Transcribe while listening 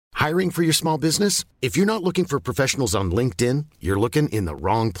Hiring for your small business? If you're not looking for professionals on LinkedIn, you're looking in the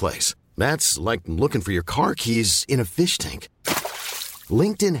wrong place. That's like looking for your car keys in a fish tank.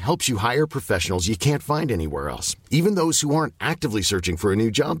 LinkedIn helps you hire professionals you can't find anywhere else, even those who aren't actively searching for a new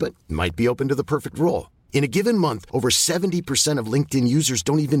job but might be open to the perfect role. In a given month, over 70% of LinkedIn users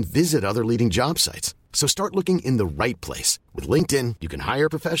don't even visit other leading job sites. So start looking in the right place. With LinkedIn, you can hire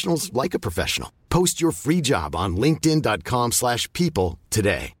professionals like a professional. Post your free job on linkedin.com/people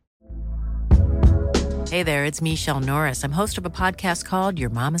today. Hey there, it's Michelle Norris. I'm host of a podcast called Your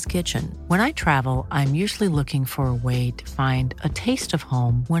Mama's Kitchen. When I travel, I'm usually looking for a way to find a taste of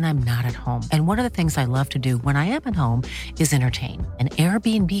home when I'm not at home. And one of the things I love to do when I am at home is entertain. And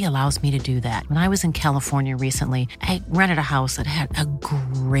Airbnb allows me to do that. When I was in California recently, I rented a house that had a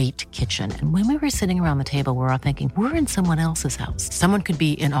great kitchen. And when we were sitting around the table, we're all thinking, we're in someone else's house. Someone could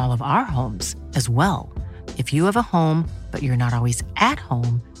be in all of our homes as well. If you have a home, but you're not always at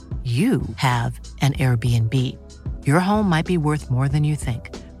home, you have an Airbnb. Your home might be worth more than you think.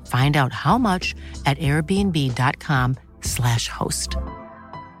 Find out how much at airbnb.com/host.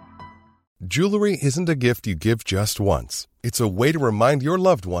 Jewelry isn't a gift you give just once. It's a way to remind your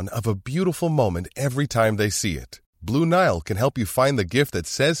loved one of a beautiful moment every time they see it. Blue Nile can help you find the gift that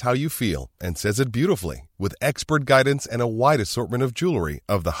says how you feel and says it beautifully, with expert guidance and a wide assortment of jewelry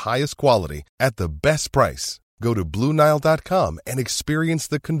of the highest quality at the best price. Go to BlueNile.com and experience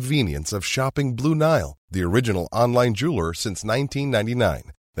the convenience of shopping Blue Nile, the original online jeweler since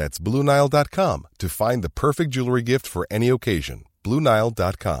 1999. That's BlueNile.com to find the perfect jewelry gift for any occasion.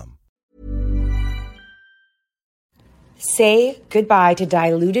 BlueNile.com. Say goodbye to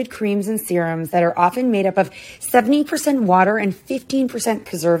diluted creams and serums that are often made up of 70% water and 15%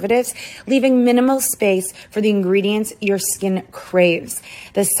 preservatives, leaving minimal space for the ingredients your skin craves.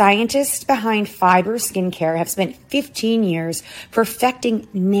 The scientists behind fiber skincare have spent 15 years perfecting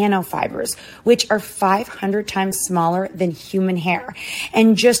nanofibers, which are 500 times smaller than human hair.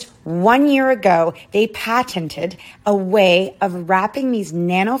 And just 1 year ago, they patented a way of wrapping these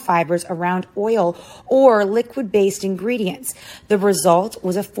nanofibers around oil or liquid-based ingredients. The result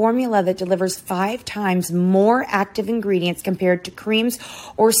was a formula that delivers 5 times more active ingredients compared to creams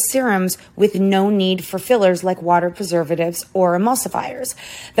or serums with no need for fillers like water preservatives or emulsifiers.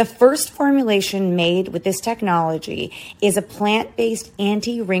 The first formulation made with this technology is a plant-based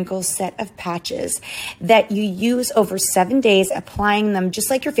anti-wrinkle set of patches that you use over 7 days, applying them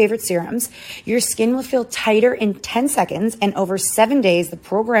just like your favorite serums. Your skin will feel tighter in 10 seconds, and over 7 days, the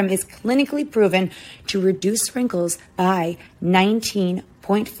program is clinically proven to reduce wrinkles by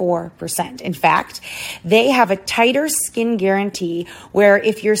 19.4%. In fact, they have a tighter skin guarantee where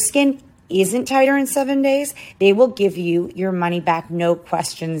if your skin isn't tighter in 7 days, they will give you your money back, no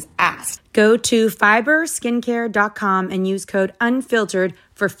questions asked. Go to fiberskincare.com and use code UNFILTERED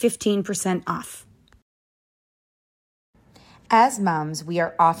for 15% off. As moms, we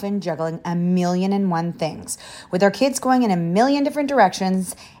are often juggling a million and one things. With our kids going in a million different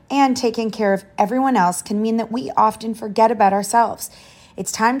directions, and taking care of everyone else can mean that we often forget about ourselves.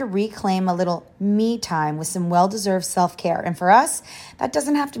 It's time to reclaim a little me time with some well-deserved self-care. And for us, that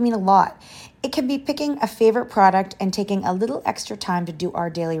doesn't have to mean a lot. It can be picking a favorite product and taking a little extra time to do our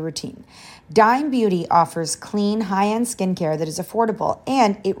daily routine. Dime Beauty offers clean, high-end skincare that is affordable,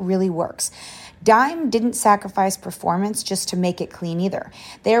 and it really works. Dime didn't sacrifice performance just to make it clean either.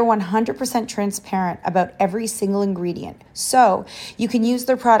 They are 100% transparent about every single ingredient, so you can use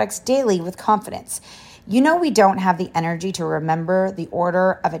their products daily with confidence. You know we don't have the energy to remember the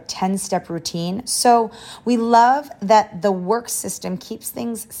order of a 10-step routine, so we love that the work system keeps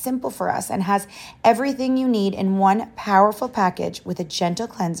things simple for us and has everything you need in one powerful package with a gentle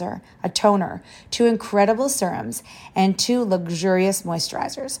cleanser, a toner, 2 incredible serums, and 2 luxurious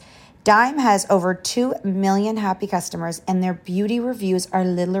moisturizers. Dime has over 2 million happy customers, and their beauty reviews are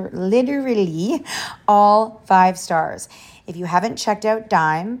literally all 5 stars. If you haven't checked out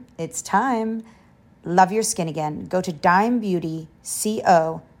Dime, it's time. Love your skin again. Go to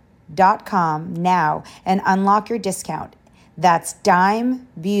dimebeautyco.com now and unlock your discount. That's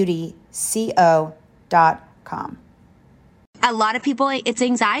dimebeautyco.com. A lot of people, it's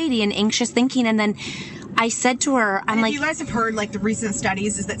anxiety and anxious thinking, and then I said to her, I'm like... You guys have heard, like, the recent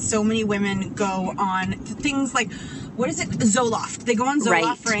studies is that so many women go on things like, what is it? Zoloft. They go on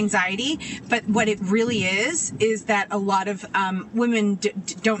Zoloft for anxiety, but what it really is that a lot of women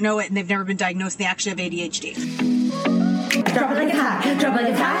don't know it, and they've never been diagnosed. They actually have ADHD. Drop it like it's hot. Drop it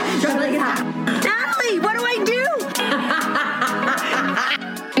like it's hot. Drop it like it's hot. Natalie, what do I do?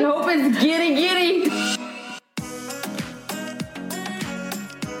 I hope it's giddy.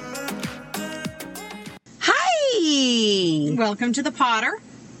 Welcome to the Potter.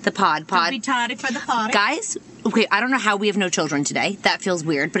 The pod. Don't be tardy for the pod. Guys, okay, I don't know how we have no children today. That feels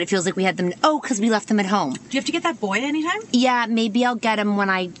weird, but it feels like we had them. Oh, because we left them at home. Do you have to get that boy anytime? Yeah, maybe I'll get him when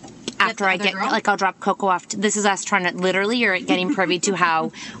after I get, girl? like, I'll drop Coco off. This is us trying to, literally, you're getting privy to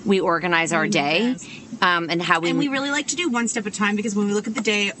how we organize our day. And how we really like to do one step at a time, because when we look at the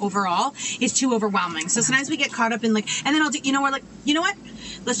day overall, it's too overwhelming. So sometimes we get caught up in, like, and then I'll do, we're like, you know what?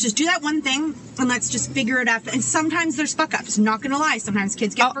 Let's just do that one thing and let's just figure it out. And sometimes there's fuck ups. Not gonna lie. Sometimes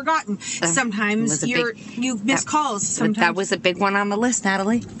kids get forgotten. Sometimes you miss calls. Sometimes that was a big one on the list,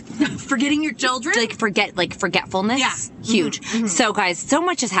 Natalie. Forgetting your children? Forgetfulness. Yeah. Huge. Mm-hmm. So guys, so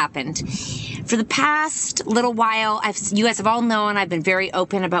much has happened. For the past little while, you guys have all known I've been very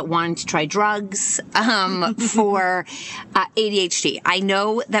open about wanting to try drugs for ADHD. I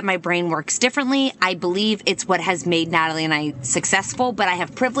know that my brain works differently. I believe it's what has made Natalie and I successful, but I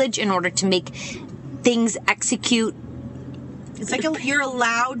have privilege in order to make things execute. It's like you're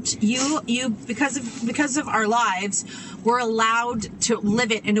allowed, because of our lives, we're allowed to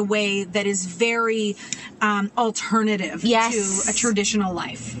live it in a way that is very alternative to a traditional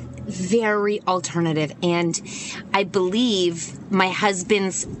life. Very alternative. And I believe my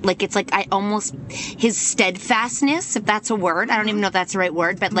husband's, his steadfastness, if that's a word. I don't even know if that's the right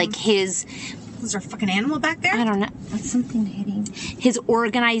word, but like his... Was there a fucking animal back there? I don't know. That's something hitting. His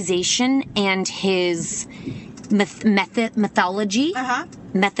organization and his methodology.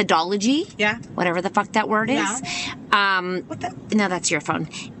 Yeah. Whatever the fuck that word is. No, that's your phone.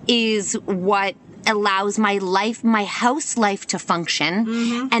 Is what allows my house life to function.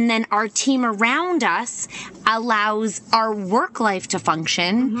 Mm-hmm. And then our team around us allows our work life to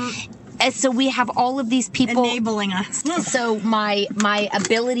function. Mm-hmm. And so we have all of these people enabling us. So my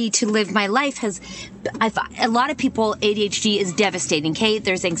ability to live my life a lot of people, ADHD is devastating. Okay,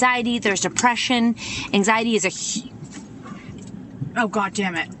 there's anxiety, there's depression. Anxiety is oh, God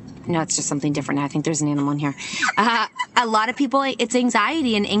damn it. No, it's just something different. I think there's an animal in here. A lot of people, it's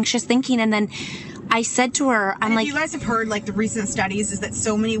anxiety and anxious thinking. And then I said to her, you guys have heard, like, the recent studies is that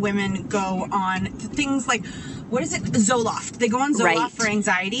so many women go on things like, what is it? Zoloft. They go on Zoloft for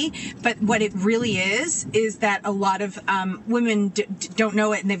anxiety, but what it really is that a lot of women don't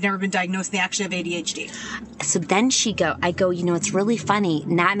know it and they've never been diagnosed. They actually have ADHD. So then I go, it's really funny.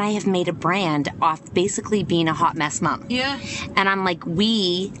 Nat and I have made a brand off basically being a hot mess mom. Yeah. And I'm like,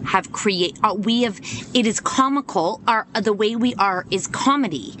 it is comical. The way we are is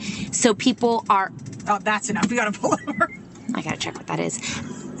comedy. So people are... Oh, that's enough. We gotta pull over. I gotta check what that is.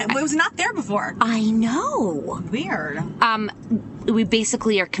 It was not there before. I know. Weird. We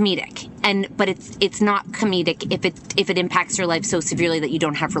basically are comedic, but it's not comedic if it impacts your life so severely that you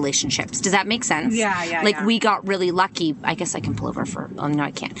don't have relationships. Does that make sense? Yeah. We got really lucky. I guess I can pull over for. Oh no,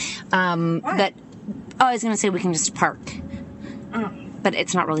 I can't. I was gonna say we can just park. Oh. But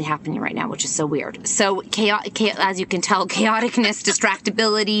it's not really happening right now, which is so weird. So, as you can tell, chaoticness,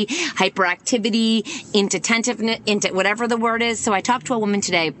 distractibility, hyperactivity, intentativeness, into whatever the word is. So I talked to a woman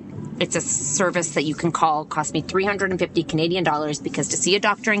today. It's a service that you can call. Cost me $350 Canadian because to see a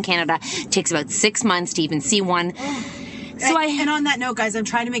doctor in Canada takes about 6 months to even see one. And on that note, guys, I'm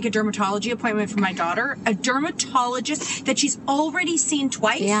trying to make a dermatology appointment for my daughter. A dermatologist that she's already seen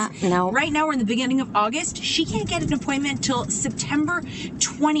twice. Yeah, no. Right now, we're in the beginning of August. She can't get an appointment till September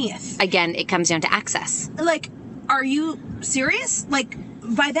 20th. Again, it comes down to access. Like, are you serious? Like,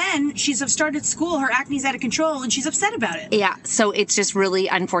 by then, she's started school, her acne's out of control, and she's upset about it. Yeah, so it's just really,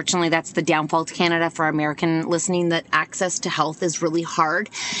 unfortunately, that's the downfall to Canada for American listening, that access to health is really hard.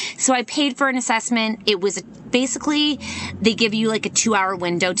 So I paid for an assessment. It was basically, they give you like a 2-hour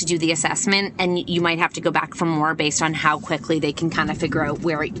window to do the assessment, and you might have to go back for more based on how quickly they can kind of figure out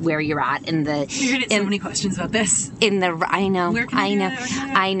where you're at in the... You're going to get so many questions about this. I know.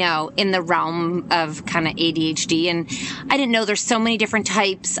 In the realm of kind of ADHD, and I didn't know there's so many different types.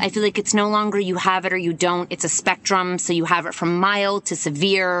 I feel like it's no longer you have it or you don't. It's a spectrum. So you have it from mild to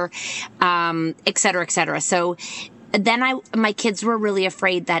severe, et cetera, et cetera. So then my kids were really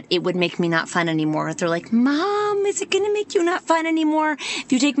afraid that it would make me not fun anymore. They're like, Mom, is it going to make you not fun anymore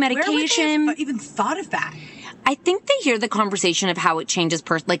if you take medication? Where would they have even thought of that? I think they hear the conversation of how it changes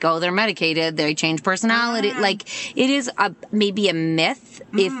they're medicated, they change personality. Like, it is maybe a myth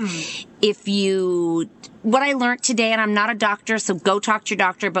if you... What I learned today, and I'm not a doctor, so go talk to your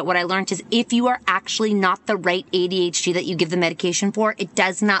doctor, but what I learned is if you are actually not the right ADHD that you give the medication for, it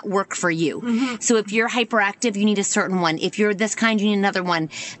does not work for you. Mm-hmm. So if you're hyperactive, you need a certain one. If you're this kind, you need another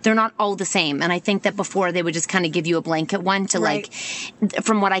one. They're not all the same. And I think that before they would just kind of give you a blanket one to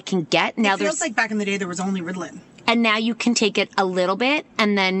from what I can get. Now it feels like back in the day there was only Ritalin. And now you can take it a little bit,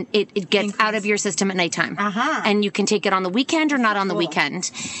 and then it gets out of your system at nighttime. And you can take it on the weekend or not on the weekend.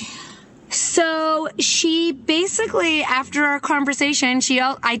 So she basically, after our conversation,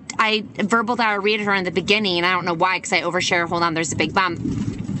 I verbal diarrheaed her in the beginning, and I don't know why, because I overshare. Hold on, there's a big bump.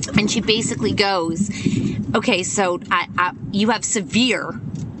 And she basically goes, okay, so you have severe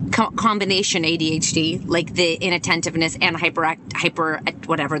combination ADHD, like the inattentiveness and hyper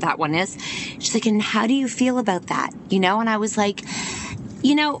whatever that one is. She's like, and how do you feel about that? You know? And I was like,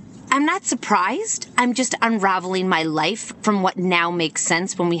 you know, I'm not surprised. I'm just unraveling my life from what now makes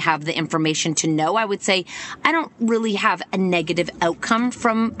sense when we have the information to know. I would say I don't really have a negative outcome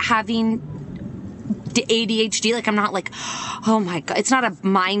from having ADHD. Like, I'm not like, oh my God, it's not a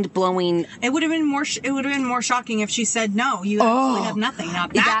mind blowing. It would have been more shocking if she said no. You absolutely have nothing. Now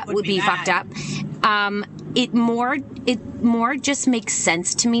that would be fucked up. It more just makes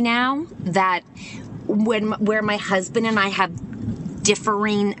sense to me now that where my husband and I have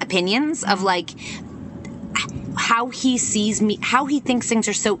differing opinions of like how he sees me, how he thinks things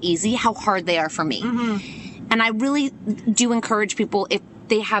are so easy, how hard they are for me. And I really do encourage people, if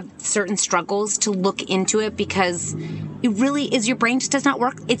they have certain struggles, to look into it, because it really is, your brain just does not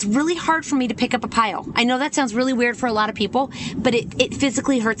work. It's really hard for me to pick up a pile. I know that sounds really weird for a lot of people, but it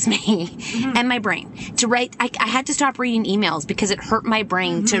physically hurts me and my brain to write. I had to stop reading emails because it hurt my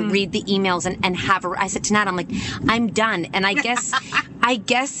brain to read the emails and have I said to Nat, I'm like, I'm done. And I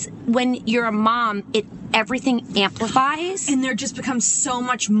guess when you're a mom, everything amplifies, and there just becomes so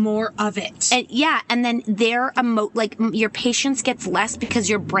much more of it. And and then like your patience gets less because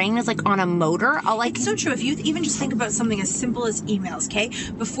your brain is like on a motor. It's so true. If you even just think about something as simple as emails, okay?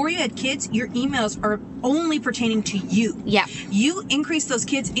 Before you had kids, your emails are only pertaining to you. Yeah. You increase those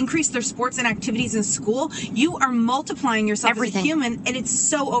kids, increase their sports and activities in school. You are multiplying yourself as a human, and it's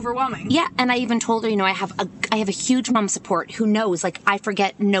so overwhelming. Yeah, and I even told her, you know, I have a huge mom support who knows, like, I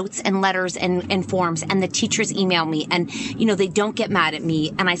forget notes and letters and forms, and the teachers email me, and, you know, they don't get mad at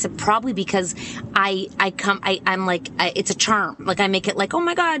me. And I said, probably because I'm like, it's a charm. Like, I make it like, oh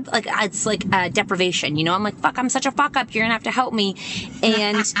my God, like, it's like deprivation, you know? I'm like, fuck, I'm such a fuck up. You're gonna have to help me.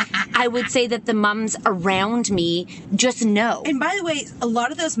 And I would say that the moms around me just know. And by the way, a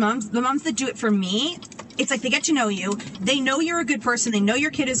lot of those moms, the moms that do it for me, it's like they get to know you. They know you're a good person. They know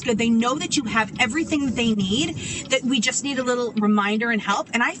your kid is good. They know that you have everything that they need, that we just need a little reminder and help.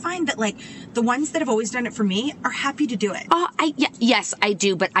 And I find that, like, the ones that have always done it for me are happy to do it. Oh, yes, I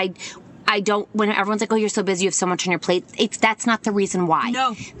do. But I don't, when everyone's like, oh, you're so busy, you have so much on your plate. That's not the reason why.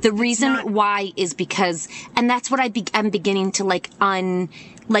 No. The reason why is because, and that's what I'm beginning to unpackage,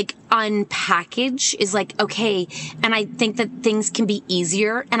 is like, okay, and I think that things can be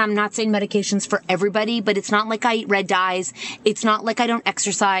easier, and I'm not saying medications for everybody, but it's not like I eat red dyes. It's not like I don't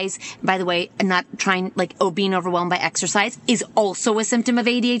exercise. By the way, I'm not trying, like, being overwhelmed by exercise is also a symptom of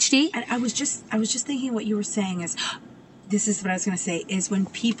ADHD. And I was just thinking what you were saying is, this is what I was going to say, is when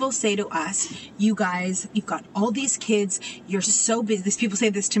people say to us, you guys, you've got all these kids, you're so busy. These people say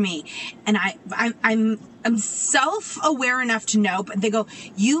this to me, and I'm self-aware enough to know, but they go,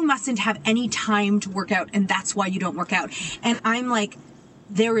 you mustn't have any time to work out, and that's why you don't work out. And I'm like,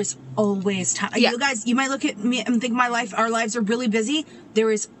 there is always time. Yeah. You guys, you might look at me and think our lives are really busy.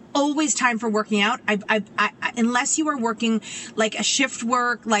 There is always time for working out. I unless you are working like a shift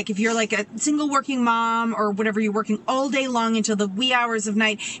work, like if you're like a single working mom or whatever, you're working all day long until the wee hours of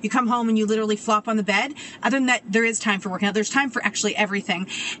night, you come home and you literally flop on the bed. Other than that, there is time for working out. There's time for actually everything.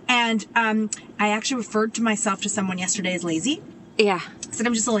 And I actually referred to myself to someone yesterday as lazy. Yeah. I said,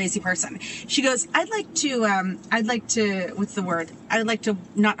 I'm just a lazy person. She goes, I'd like to, what's the word? I'd like to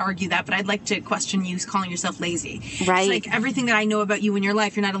not argue that, but I'd like to question you calling yourself lazy. Right. She's like, everything that I know about you in your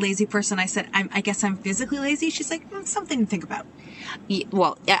life, you're not a lazy person. I said, I guess I'm physically lazy. She's like, something to think about.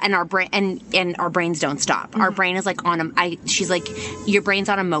 Well, and our brain and our brains don't stop. Our brain is like on she's like, your brain's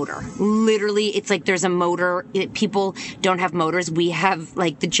on a motor. Literally, it's like there's a motor. People don't have motors. We have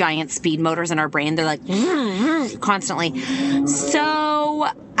like the giant speed motors in our brain. They're like constantly. So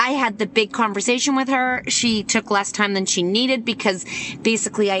I had the big conversation with her. She took less time than she needed because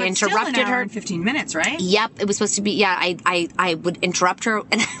basically I interrupted still an hour her. And 15 minutes, right? Yep, it was supposed to be. Yeah, I would interrupt her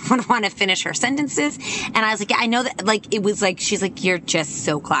and I would want to finish her sentences. And I was like, yeah, I know that. Like, it was like, she's like, you're just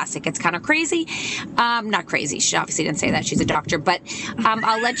so classic. It's kind of crazy. Not crazy. She obviously didn't say that. She's a doctor, but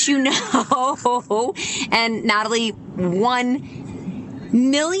I'll let you know. And Natalie,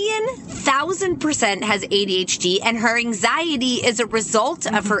 1,000,000 1000% has ADHD, and her anxiety is a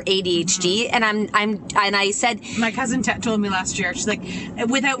result of her ADHD. And I said, my cousin told me last year, she's like,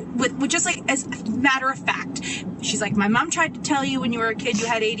 with just like as a matter of fact, she's like, my mom tried to tell you when you were a kid you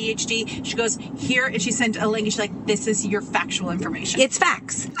had ADHD. She goes, here, and she sent a link. She's like, this is your factual information. It's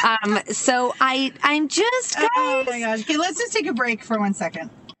facts. So I'm just, guys. Oh my gosh. Okay, let's just take a break for 1 second.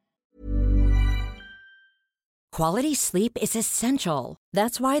 Quality sleep is essential.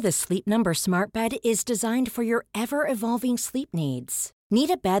 That's why the Sleep Number Smart Bed is designed for your ever-evolving sleep needs. Need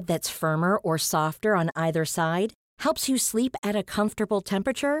a bed that's firmer or softer on either side? Helps you sleep at a comfortable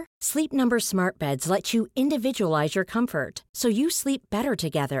temperature? Sleep Number Smart Beds let you individualize your comfort, so you sleep better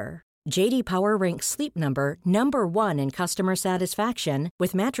together. J.D. Power ranks Sleep Number number 1 in customer satisfaction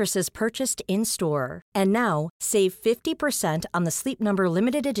with mattresses purchased in-store. And now, save 50% on the Sleep Number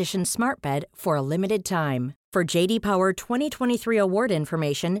Limited Edition Smart Bed for a limited time. For J.D. Power 2023 award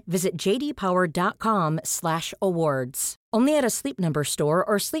information, visit jdpower.com/awards. Only at a Sleep Number store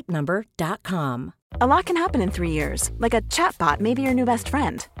or sleepnumber.com. A lot can happen in 3 years, like a chatbot may be your new best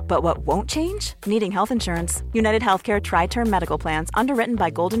friend. But what won't change? Needing health insurance. United Healthcare Tri-Term Medical Plans, underwritten by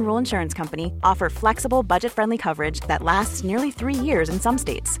Golden Rule Insurance Company, offer flexible, budget-friendly coverage that lasts nearly 3 years in some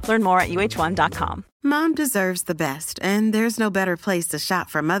states. Learn more at uh1.com. Mom deserves the best, and there's no better place to shop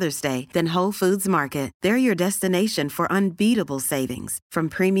for Mother's Day than Whole Foods Market. They're your destination for unbeatable savings, from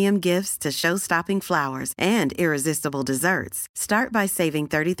premium gifts to show-stopping flowers and irresistible desserts. Start by saving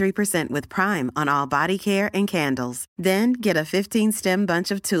 33% with Prime on all body care and candles. Then get a 15-stem bunch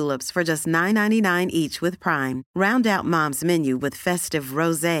of tulips for just $9.99 each with Prime. Round out Mom's menu with festive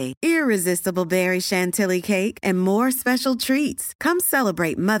rosé, irresistible berry chantilly cake, and more special treats. Come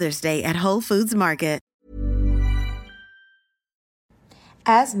celebrate Mother's Day at Whole Foods Market.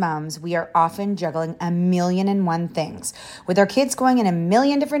 As moms, we are often juggling a million and one things. With our kids going in a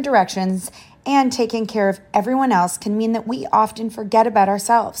million different directions, and taking care of everyone else can mean that we often forget about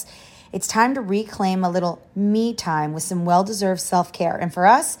ourselves. It's time to reclaim a little me time with some well-deserved self-care. And for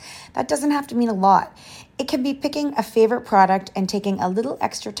us, that doesn't have to mean a lot. It can be picking a favorite product and taking a little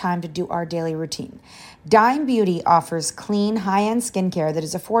extra time to do our daily routine. Dime Beauty offers clean, high-end skincare that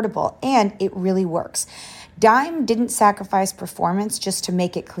is affordable, and it really works. Dime didn't sacrifice performance just to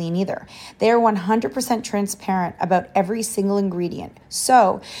make it clean either. They are 100% transparent about every single ingredient,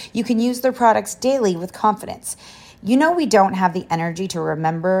 so you can use their products daily with confidence. You know we don't have the energy to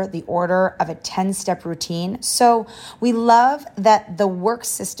remember the order of a 10-step routine, so we love that the work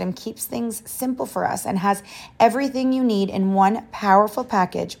system keeps things simple for us and has everything you need in one powerful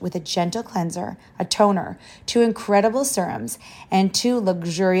package with a gentle cleanser, a toner, 2 incredible serums, and 2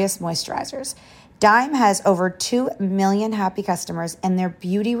 luxurious moisturizers. Dime has over 2 million happy customers, and their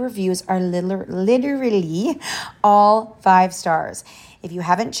beauty reviews are literally all 5 stars. If you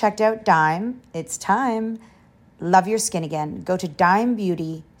haven't checked out Dime, it's time. Love your skin again. Go to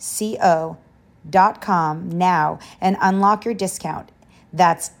dimebeautyco.com now and unlock your discount.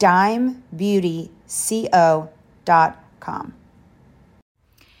 That's dimebeautyco.com.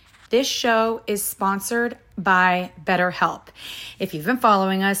 This show is sponsored by BetterHelp. If you've been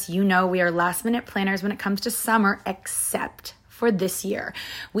following us, you know we are last-minute planners when it comes to summer, except for this year.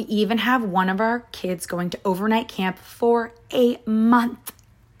 We even have one of our kids going to overnight camp for a month,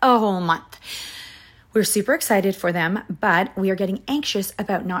 a whole month. We're super excited for them, but we are getting anxious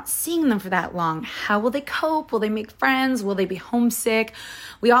about not seeing them for that long. How will they cope? Will they make friends? Will they be homesick?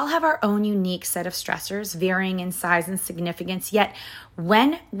 We all have our own unique set of stressors, varying in size and significance, yet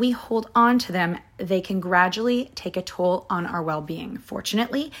when we hold on to them, they can gradually take a toll on our well-being.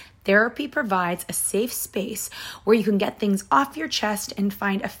 Fortunately, therapy provides a safe space where you can get things off your chest and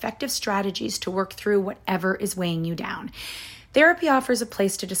find effective strategies to work through whatever is weighing you down. Therapy offers a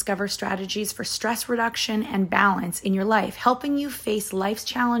place to discover strategies for stress reduction and balance in your life, helping you face life's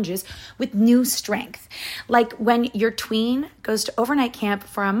challenges with new strength. Like when your tween goes to overnight camp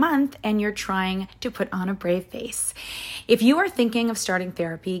for a month and you're trying to put on a brave face. If you are thinking of starting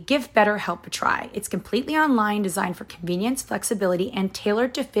therapy, give BetterHelp a try. It's completely online, designed for convenience, flexibility, and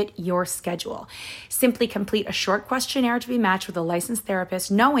tailored to fit your schedule. Simply complete a short questionnaire to be matched with a licensed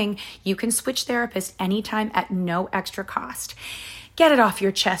therapist, knowing you can switch therapists anytime at no extra cost. Get it off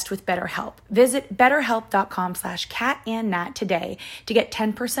your chest with BetterHelp. Visit betterhelp.com/catandnat today to get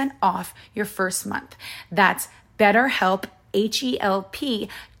 10% off your first month. That's BetterHelp,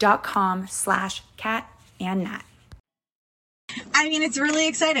 HELP.com/catandnat. I mean, it's really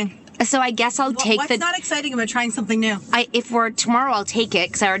exciting. So I guess I'll take What's not exciting about trying something new? Tomorrow I'll take it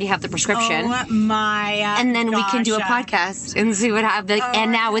because I already have the prescription. Oh my And then we can do a podcast and see what happens.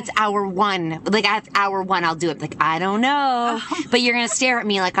 And now it's hour 1. Like, I have hour 1, I'll do it. Like, I don't know. But you're going to stare at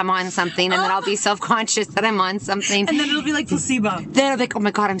me like I'm on something, and then I'll be self-conscious that I'm on something. And then it'll be like placebo. Then I'll be like, oh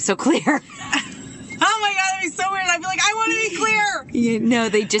my God, I'm so clear. Oh my God, that'd be so weird. I'd be like, I want to be clear. No,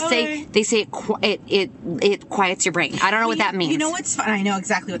 they just say it quiets your brain. I don't know what that means. You know what's fun? I know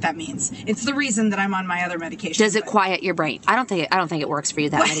exactly what that means. It's the reason that I'm on my other medication. Does it quiet your brain? I don't think it works for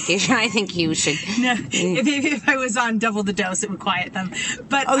you, that medication. I think you should. No, if I was on double the dose, it would quiet them.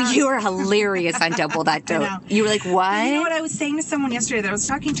 But you were hilarious on double that dose. You were like, what? You know what I was saying to someone yesterday that I was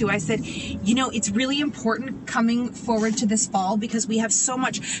talking to? I said, it's really important coming forward to this fall because we have so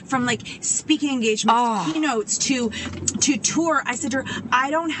much from like speaking engagements, to keynotes, to tour. I said to her,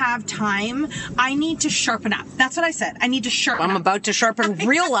 I don't have time. I need to sharpen up. That's what I said. I need to sharpen up. I'm about to sharpen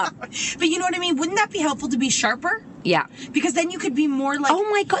real up. But you know what I mean? Wouldn't that be helpful to be sharper? Yeah. Because then you could be more like, oh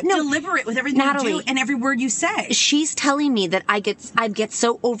my God, deliberate with everything Natalie, you do and every word you say. She's telling me that I get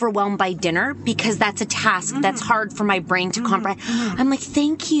so overwhelmed by dinner because that's a task that's hard for my brain to comprehend. I'm like,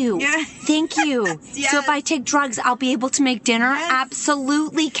 thank you. Yeah. Thank you. Yes. So if I take drugs, I'll be able to make dinner? Yes.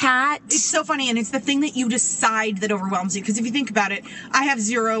 Absolutely, Kat. It's so funny, and it's the thing that you decide that overwhelms you. Because if you think about it, I have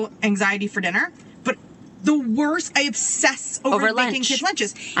zero anxiety for dinner. The worst, I obsess over making kids'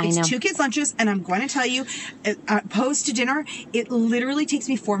 lunches. It's 2 kids' lunches, and I'm going to tell you, opposed to dinner, it literally takes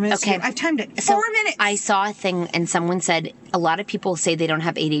me 4 minutes. Okay. I've timed it. 4 minutes. I saw a thing, and someone said a lot of people say they don't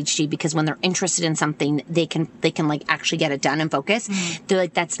have ADHD because when they're interested in something, they can like actually get it done and focus. They're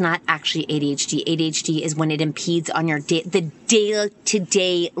like, that's not actually ADHD. ADHD is when it impedes on your the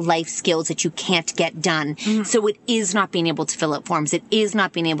day-to-day life skills that you can't get done. So it is not being able to fill out forms. It is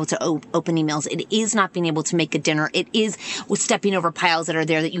not being able to open emails. It is not being able to make a dinner. It is stepping over piles that are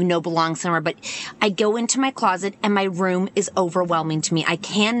there that belong somewhere. But I go into my closet and my room is overwhelming to me. I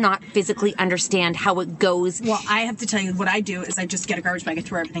cannot physically understand how it goes. Well, I have to tell you what I do is I just get a garbage bag and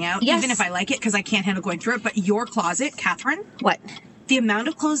throw everything out, even if I like it, because I can't handle going through it. But your closet, Catherine. What? The amount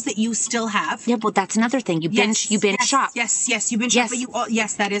of clothes that you still have. Yeah, well, that's another thing. You binge shop. Yes, you binge shop. But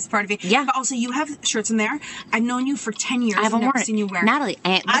that is part of it. Yeah. But also, you have shirts in there. I've known you for 10 years. I haven't never seen you wear. Natalie,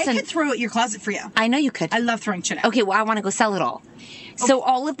 I could throw out your closet for you. I know you could. I love throwing shit out. Okay, well, I want to go sell it all. So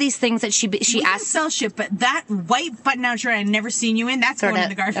all of these things that she asked, sell shit, but that white button-down shirt I've never seen you in, that's going in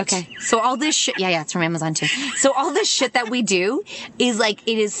the garbage. Okay. So all this shit, it's from Amazon too. So all this shit that we do is like,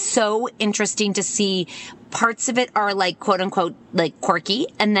 it is so interesting to see. Parts of it are like, quote unquote, like quirky,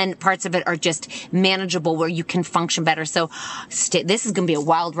 and then parts of it are just manageable where you can function better. So this is going to be a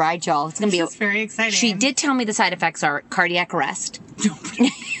wild ride, y'all. It's going to be very exciting. She did tell me the side effects are cardiac arrest.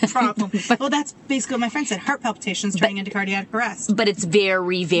 Problem. Well, that's basically what my friend said. Heart palpitations turning into cardiac arrest. But it's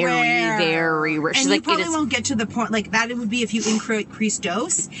very, very, very rare. And you probably won't get to the point like that. It would be if you increase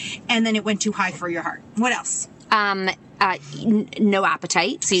dose, and then it went too high for your heart. What else? No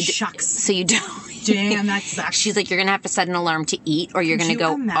appetite. So Shucks. So you don't. Damn, that sucks. She's like, you're going to have to set an alarm to eat, or you're going to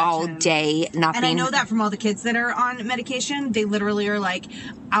go all day not being. And I know that from all the kids that are on medication, they literally are like,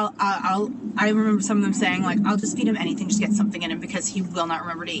 I remember some of them saying like, I'll just feed him anything, just get something in him because he will not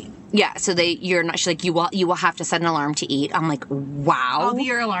remember to eat. Yeah, so you're not. She's like, you will have to set an alarm to eat. I'm like, wow. I'll be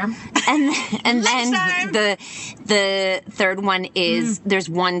your alarm. And then the third one is there's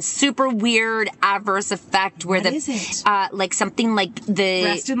one super weird adverse effect where what is it? Like something like the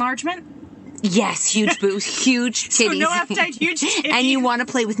breast enlargement. Yes, huge boobs, huge titties. So no appetite, huge titties. And you want to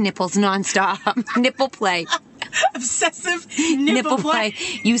play with nipples nonstop. Nipple play. Obsessive nipple play.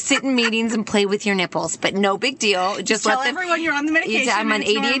 You sit in meetings and play with your nipples, but no big deal. Just tell everyone you're on the medication. I'm on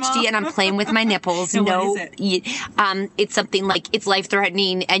ADHD and I'm playing with my nipples. What is it? It's something like it's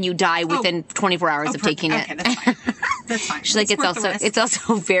life-threatening and you die within 24 hours of taking it. Okay, that's fine. That's fine. She's like, it's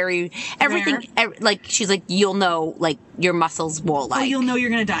also very everything. Like she's like, you'll know, like your muscles will like. Oh, you'll know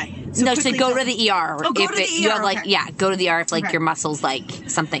you're gonna die. So go to the ER. Oh, go to the ER. You have, like, go to the ER if like your muscles like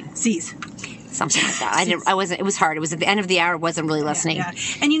something. Seize. Something like that. It was hard. It was at the end of the hour. I wasn't really listening. Yeah.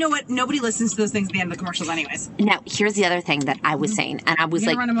 And you know what? Nobody listens to those things at the end of the commercials anyways. Now, here's the other thing that I was saying. And I was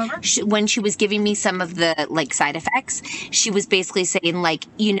like, run them over? When she was giving me some of the like side effects, she was basically saying like,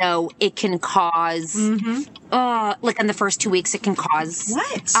 it can cause, like in the first 2 weeks, it can cause.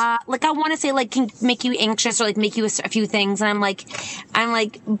 What? Like I want to say like can make you anxious or like make you a few things. And I'm like,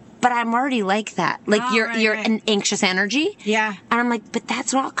 but I'm already like that. Like you're an anxious energy. Yeah. And I'm like, but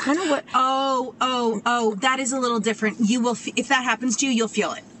that's all kind of what. Oh, that is a little different. You will, if that happens to you, you'll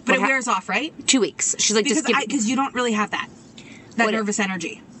feel it. But it wears off, right? 2 weeks. She's like, because you don't really have that nervous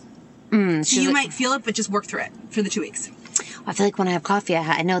energy. So you might feel it, but just work through it for the 2 weeks. I feel like when I have coffee,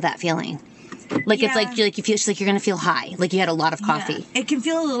 I know that feeling. Like it's like you feel like you're gonna feel high, like you had a lot of coffee. It can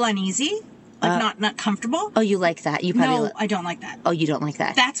feel a little uneasy, like not comfortable. Oh, you like that? You probably I don't like that. Oh, you don't like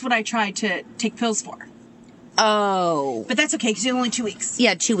that? That's what I tried to take pills for. Oh, but that's okay because it's only 2 weeks.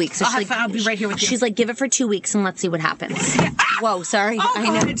 Yeah, 2 weeks. So I'll be right here with you. She's like, give it for 2 weeks and let's see what happens. Yeah. Whoa, sorry. Oh,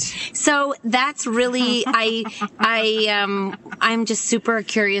 I know. So that's really I'm just super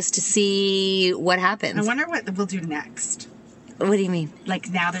curious to see what happens. I wonder what we'll do next. What do you mean? Like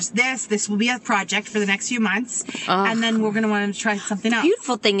now there's this will be a project for the next few months, and then we're going to want to try something else. The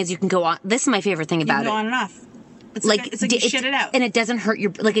beautiful thing is you can go on. This is my favorite thing about it. You can go on and off. It's like you shit it out, and it doesn't hurt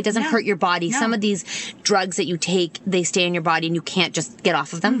your hurt your body. No. Some of these drugs that you take, they stay in your body, and you can't just get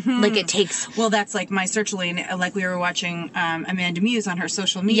off of them. Mm-hmm. Like it takes. Well, that's like my sertraline. Like we were watching Amanda Muse on her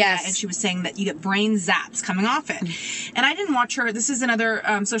social media, and she was saying that you get brain zaps coming off it. And I didn't watch her. This is another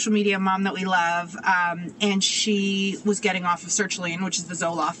social media mom that we love, and she was getting off of sertraline, which is the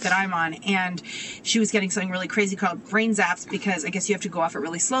Zoloft that I'm on, and she was getting something really crazy called brain zaps because I guess you have to go off it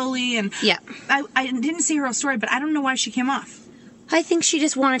really slowly. And I didn't see her whole story, but I don't know why she came off. I think she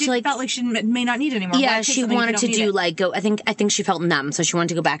just wanted to felt like she may not need it anymore. Yeah, she wanted to do like go. I think she felt numb, so she wanted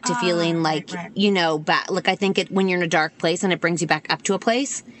to go back to feeling like back. I think when you're in a dark place and it brings you back up to a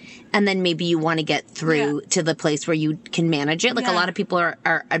place, and then maybe you want to get through to the place where you can manage it. Like a lot of people are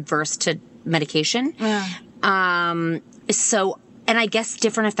adverse to medication. Yeah. So. And I guess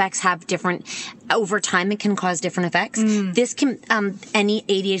different effects have different, over time it can cause different effects. This can, any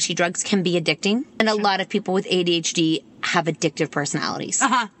ADHD drugs can be addicting. And a lot of people with ADHD have addictive personalities.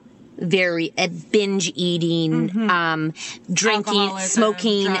 Very, binge eating, drinking,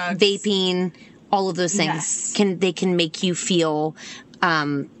 smoking, vaping, all of those things can make you feel,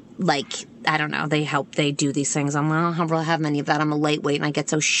 like, I don't know, they do these things. I don't really have many of that. I'm a lightweight and I get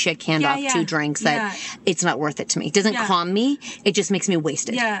so shit canned off 2 drinks that it's not worth it to me. It doesn't calm me. It just makes me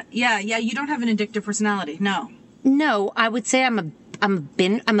wasted. Yeah. You don't have an addictive personality. No, I would say I'm a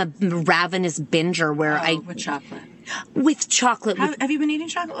ravenous binger where with chocolate. With chocolate. Have you been eating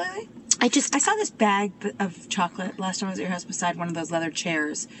chocolate lately? I saw this bag of chocolate last time I was at your house beside one of those leather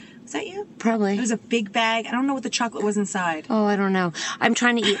chairs. Was that you? Probably. It was a big bag. I don't know what the chocolate was inside. Oh, I don't know. I'm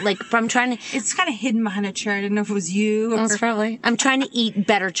trying to eat, It's kind of hidden behind a chair. I didn't know if it was you. It's probably. I'm trying to eat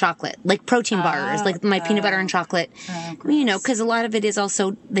better chocolate, like protein bars, like my peanut butter and chocolate. Because a lot of it is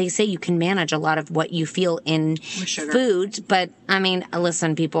also, they say you can manage a lot of what you feel in food. But, I mean,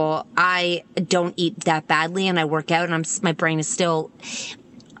 listen, people, I don't eat that badly and I work out and my brain is still...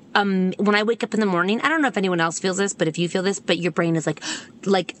 when I wake up in the morning, I don't know if anyone else feels this, but if you feel this, but your brain is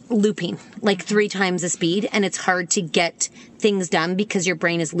like looping, like 3 times the speed, and it's hard to get things done because your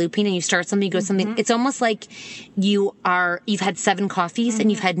brain is looping and you start something, you go something. It's almost like you've had 7 coffees and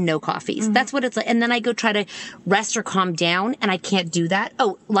you've had no coffees. That's what it's like. And then I go try to rest or calm down and I can't do that.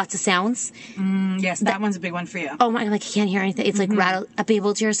 Oh, lots of sounds. Yes, that one's a big one for you. Oh my, I can't hear anything. It's like rattle. I'll be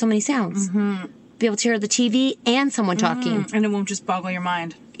able to hear so many sounds. Be able to hear the TV and someone talking. And it won't just boggle your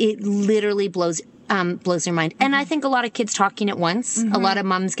mind. It literally blows your mind. And I think a lot of kids talking at once. A lot of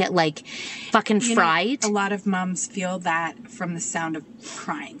mums get fucking fried. A lot of mums feel that from the sound of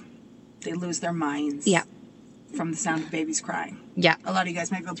crying. They lose their minds. Yeah. From the sound of babies crying. Yeah. A lot of you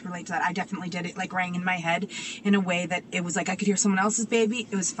guys might be able to relate to that. I definitely did. It rang in my head in a way that it was like I could hear someone else's baby.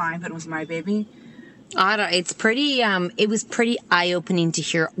 It was fine, but it was my baby. It's pretty, it was pretty eye-opening to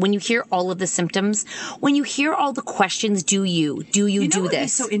hear, when you hear all of the symptoms, when you hear all the questions, do you do this? What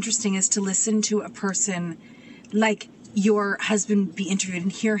is so interesting is to listen to a person like your husband be interviewed and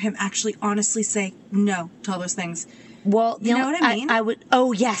hear him actually honestly say no to all those things. Well, you know what I mean? I would,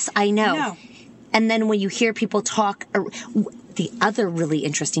 oh yes, I know. No. And then when you hear people talk, the other really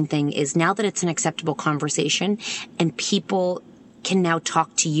interesting thing is now that it's an acceptable conversation and people can now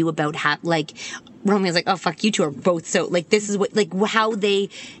talk to you about Romeo's like, oh, fuck, you two are both so, this is what, how they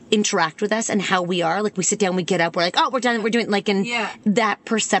interact with us and how we are. We sit down, we get up, we're like, oh, we're done, we're doing, that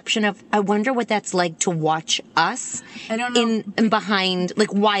perception of, I wonder what that's like to watch us. I don't know. In behind,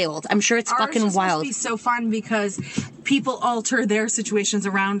 wild. I'm sure it's fucking wild. Ours is supposed to be so fun because people alter their situations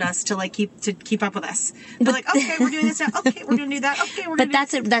around us to, keep up with us. They're okay, we're doing this now. Okay, we're going to do that. Okay, we're going to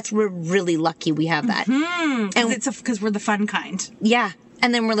do that. But we're really lucky we have that. Because we're the fun kind. Yeah.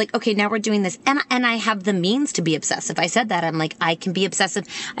 And then we're like, okay, now we're doing this. And I have the means to be obsessive. I said that. I'm like, I can be obsessive.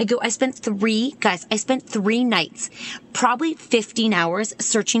 I spent 3 nights, probably 15 hours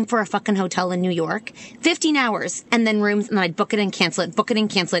searching for a fucking hotel in New York. 15 hours. And then rooms, and then I'd book it and cancel it, book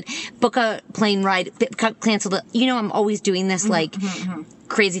a plane ride, cancel it. I'm always doing this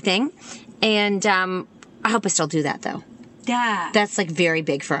crazy thing. And, I hope I still do that though. Yeah. That's like very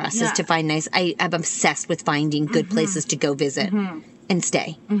big for us is to find nice. I'm obsessed with finding good places to go visit and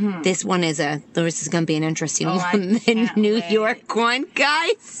stay. This one is this is going to be an interesting one. The New York one,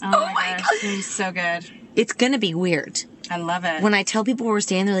 guys. Oh my gosh. It's so good. It's going to be weird. I love it. When I tell people where we're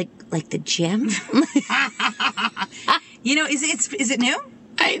staying, they're like the gym? You know, is it new?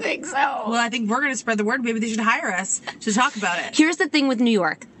 I think so. Well, I think we're going to spread the word. Maybe they should hire us to talk about it. Here's the thing with New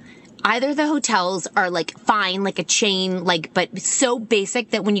York. Either the hotels are like fine, like a chain, like, but so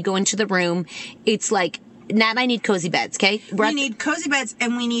basic that when you go into the room, it's like, Nat and I need cozy beds, okay? We need cozy beds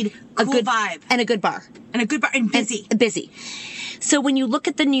and we need a good vibe. And a good bar. And busy. And busy. So when you look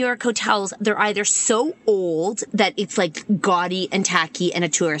at the New York hotels, they're either so old that it's like gaudy and tacky and a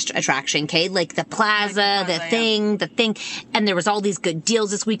tourist attraction, okay? Like the Plaza, the thing. And there was all these good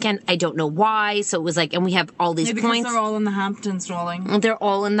deals this weekend. I don't know why. So it was like, and we have all these Maybe points. Because they're all in the Hamptons rolling. They're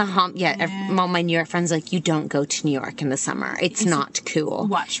all in the hump. Yeah. All my New York friends are like, you don't go to New York in the summer. It's not cool.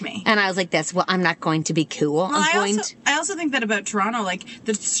 Watch me. And I was like this, well, I'm not going to be cool. Well, I also think that about Toronto, like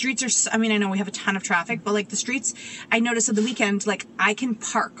the streets are, I mean, I know we have a ton of traffic, but like the streets, I noticed at the weekend, like I can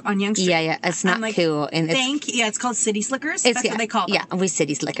park on Yonge Street. Yeah, it's not cool. And it's called City Slickers. That's what they call them. Yeah, we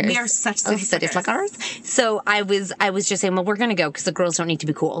City Slickers. We are such City Slickers. So I was just saying, well, we're going to go because the girls don't need to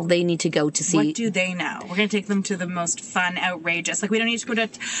be cool. They need to go to see. What do they know? We're going to take them to the most fun, outrageous. Like we don't need to go to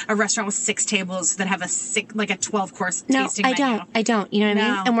a restaurant with 6 tables that have a 12-course tasting menu. I don't. You know what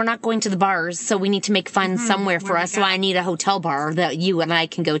I mean? And we're not going to the bars, so we need to make fun somewhere for us. So I need a hotel bar that you and I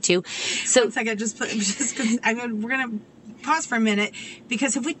can go to. So 1 second, we're going to pause for a minute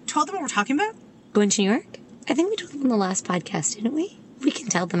because have we told them what we're talking about? Going to New York? I think we told them in the last podcast, didn't we? We can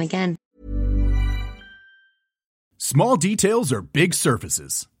tell them again. Small details are big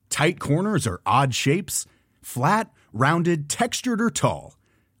surfaces. Tight corners are odd shapes. Flat, rounded, textured, or tall.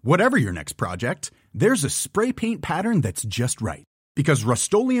 Whatever your next project, there's a spray paint pattern that's just right. Because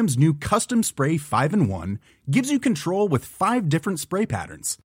Rust-Oleum's new Custom Spray 5-in-1 gives you control with 5 different spray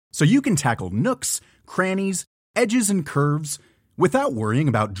patterns. So you can tackle nooks, crannies, edges, and curves without worrying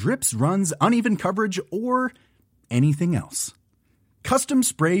about drips, runs, uneven coverage, or anything else. Custom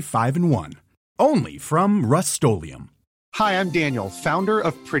Spray 5-in-1. Only from Rust-Oleum. Hi, I'm Daniel, founder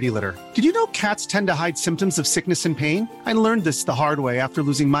of Pretty Litter. Did you know cats tend to hide symptoms of sickness and pain? I learned this the hard way after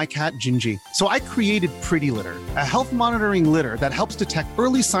losing my cat, Gingy. So I created Pretty Litter, a health monitoring litter that helps detect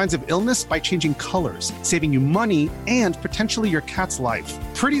early signs of illness by changing colors, saving you money and potentially your cat's life.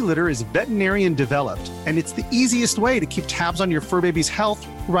 Pretty Litter is veterinarian developed, and it's the easiest way to keep tabs on your fur baby's health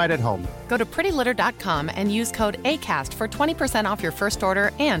right at home. Go to prettylitter.com and use code ACAST for 20% off your first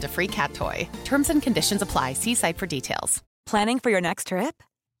order and a free cat toy. Terms and conditions apply. See site for details. Planning for your next trip?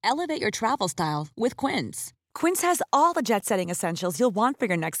 Elevate your travel style with Quince. Quince has all the jet-setting essentials you'll want for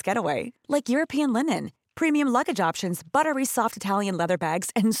your next getaway, like European linen, premium luggage options, buttery soft Italian leather bags,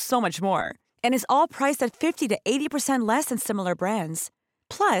 and so much more. And is all priced at 50 to 80% less than similar brands.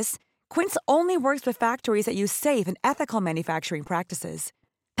 Plus, Quince only works with factories that use safe and ethical manufacturing practices.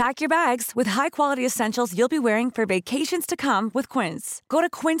 Pack your bags with high-quality essentials you'll be wearing for vacations to come with Quince. Go to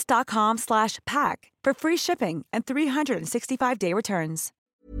quince.com/pack for free shipping and 365-day returns.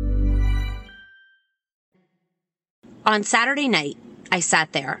 On Saturday night, I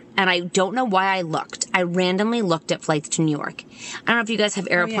sat there, and I don't know why I looked. I randomly looked at flights to New York. I don't know if you guys have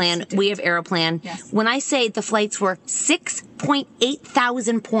Aeroplan. Yes, we have Aeroplan. Yes. When I say the flights were 6.8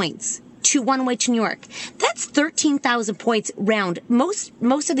 thousand points to one way to New York, that's 13,000 points round. Most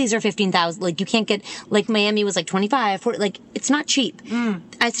of these are 15,000. Like you can't get, like Miami was like 25, 40, like it's not cheap.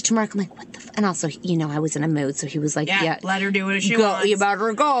 I said to Mark, I'm like, what the and also, you know, I was in a mood, so he was like, yeah, let her do what she go, wants. You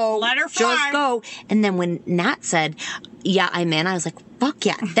better go. Let her fly. Just go. And then when Nat said, yeah, I'm in, I was like, fuck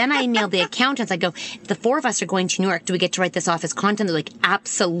yeah. Then I emailed the accountants. I go, the 4 of us are going to New York. Do we get to write this off as content? They're like,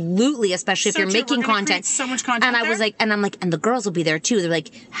 absolutely, especially if you're making content. So much content. And I was like, and I'm like, and the girls will be there too. They're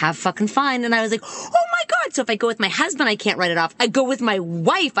like, have fucking fun. And I was like, oh my God. So if I go with my husband, I can't write it off. I go with my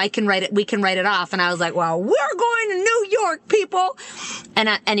wife, I can write it. We can write it off. And I was like, wow, we're going to New York, people. And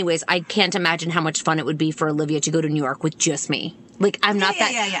anyways, I can't imagine how much fun it would be for Olivia to go to New York with just me. Like, I'm not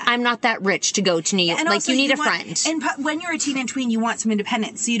I'm not that rich to go to New York. And like, also, you need a friend. And when you're a teen and tween, you want some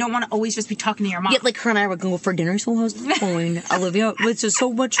independence. So you don't want to always just be talking to your mom. Yeah, like her and I were going to go for dinner. So how's it going, Olivia? This is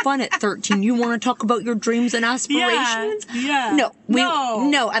so much fun at 13. You want to talk about your dreams and aspirations? Yeah.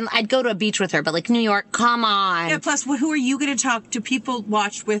 No. I'd go to a beach with her, but like New York, come on. Yeah, plus, who are you going to talk to people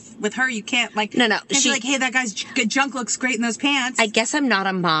watch with her? You can't, like... No. She's like, hey, that guy's junk looks great in those pants. I guess I'm not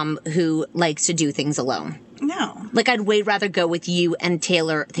a mom who likes to do things alone. No. Like, I'd way rather go with you and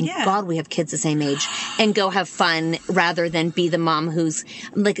Taylor. Thank God we have kids the same age. And go have fun rather than be the mom who's,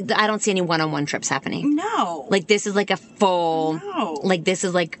 like, I don't see any one-on-one trips happening. No. Like, this is like a full, like, this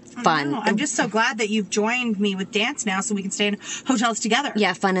is like fun. I'm just so glad that you've joined me with dance now so we can stay in hotels together.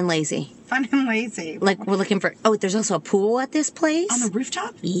 Yeah, fun and lazy. Fun and lazy. Like, we're looking for, there's also a pool at this place. On the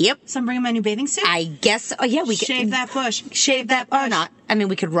rooftop? Yep. So I'm bringing my new bathing suit? I guess, we could. Shave that bush. Shave that bush. Or not. I mean,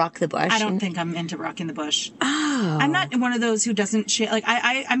 we could rock the bush. I don't think I'm into rocking the bush. Oh. I'm not one of those who doesn't shave. Like,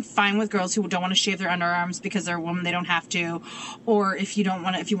 I'm fine with girls who don't want to shave their underarms because they're a woman, they don't have to. Or if you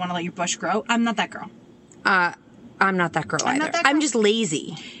want to let your bush grow. I'm not that girl. I'm not that girl either. I'm just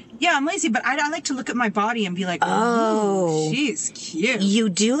lazy. Yeah, I'm lazy, but I like to look at my body and be like, oh, she's cute. You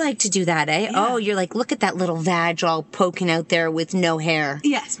do like to do that, eh? Yeah. Oh, you're like, look at that little vag all poking out there with no hair.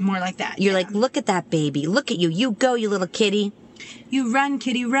 Yes, more like that. You're like, look at that baby. Look at you. You go, you little kitty. You run,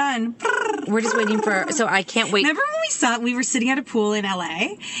 kitty, run. We're just waiting so I can't wait. Remember when we were sitting at a pool in LA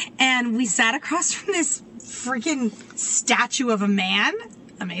and we sat across from this freaking statue of a man?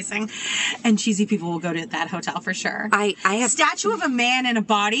 Amazing. And cheesy people will go to that hotel for sure. I have statue of a man in a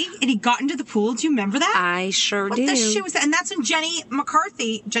body, and he got into the pool. Do you remember that? I sure do. What the shit was that? And that's when Jenny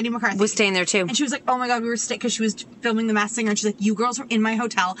McCarthy was staying there too. And she was like, "Oh my God, we were staying," because she was filming The Masked Singer, and she's like, "You girls were in my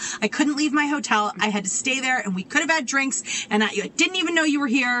hotel. I couldn't leave my hotel. I had to stay there, and we could have had drinks, and I didn't even know you were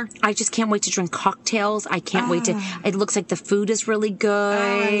here." I just can't wait to drink cocktails. I can't wait to. It looks like the food is really good.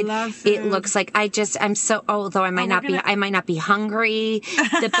 I love food. It looks like I'm so. Although I might not be hungry.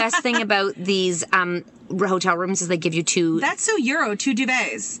 The best thing about these hotel rooms is they give you two. That's so Euro, 2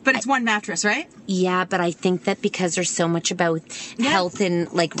 duvets, but it's one mattress, right? Yeah, but I think that because there's so much about health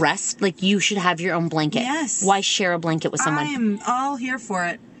and like rest, like you should have your own blanket. Yes. Why share a blanket with someone? I'm all here for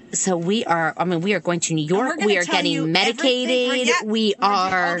it. So we are going to New York. We are getting medicated. We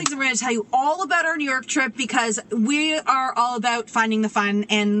are. We're going to tell you all about our New York trip because we are all about finding the fun.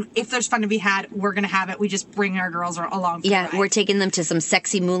 And if there's fun to be had, we're going to have it. We just bring our girls along for the ride. We're taking them to some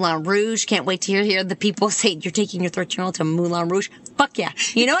sexy Moulin Rouge. Can't wait to hear the people say, you're taking your 13-year-old to Moulin Rouge. Fuck yeah.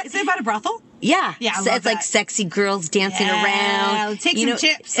 You know what? Is it about a brothel? Yeah. Yeah, it's like sexy girls dancing around. Take some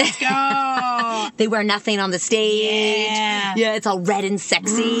chips. Let's go. They wear nothing on the stage. Yeah, it's all red and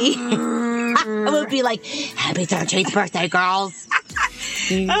sexy. I would be like, happy 13th birthday, girls.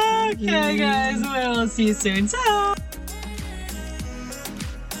 Okay, guys. We'll see you soon. So.